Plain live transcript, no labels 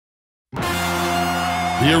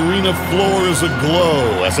The arena floor is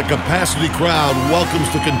aglow as a capacity crowd welcomes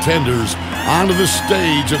the contenders onto the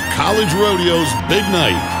stage of College Rodeo's big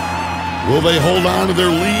night. Will they hold on to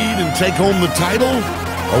their lead and take home the title?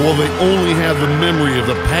 Or will they only have the memory of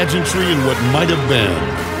the pageantry and what might have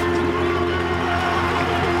been?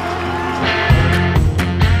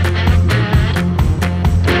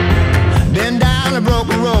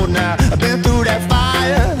 Broken road now, I've been through that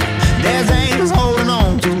fire. There's angels holding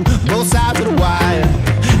on to both sides of the wire.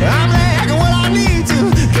 I'm lagging what I need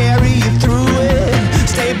to carry you through it.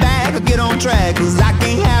 Stay back or get on track, cause I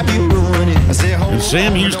can't have you ruin it. And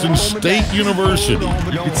Sam Houston State University.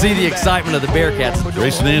 You can see the excitement of the Bearcats.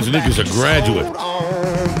 Grayson Antonik is a graduate.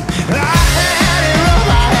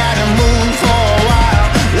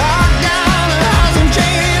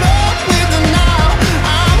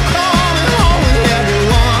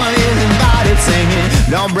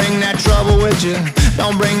 Don't bring that trouble with you.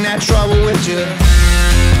 Don't bring that trouble with you.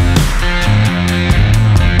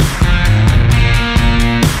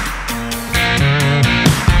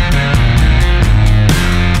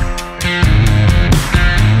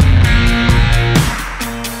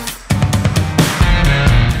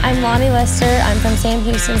 I'm Lonnie Lister. I'm from Sam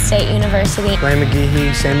Houston State University. Lane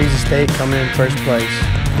McGehee, Sam Houston State, coming in first place.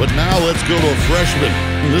 But now let's go to a freshman.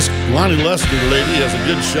 This Lonnie Lester lady has a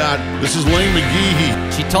good shot. This is Lane McGehee.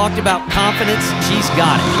 She talked about confidence. She's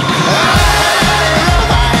got it.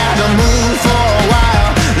 I had to move for a while.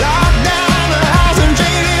 Lock down the house and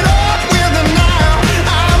chain it up with a Nile.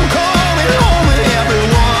 I'm coming home and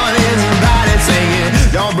everyone is invited, singing.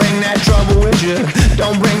 Don't bring that trouble with you.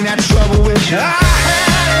 Don't bring that trouble with you. I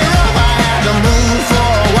had to move for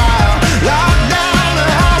a while. Lock down the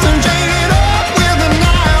house and chain it up with a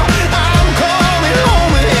Nile. I'm coming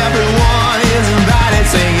home and everyone is invited,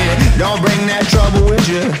 singing. Don't bring that trouble with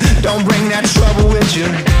you. Don't bring that trouble with you.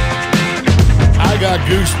 I got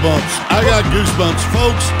goosebumps. I got goosebumps,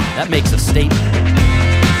 folks. That makes a statement.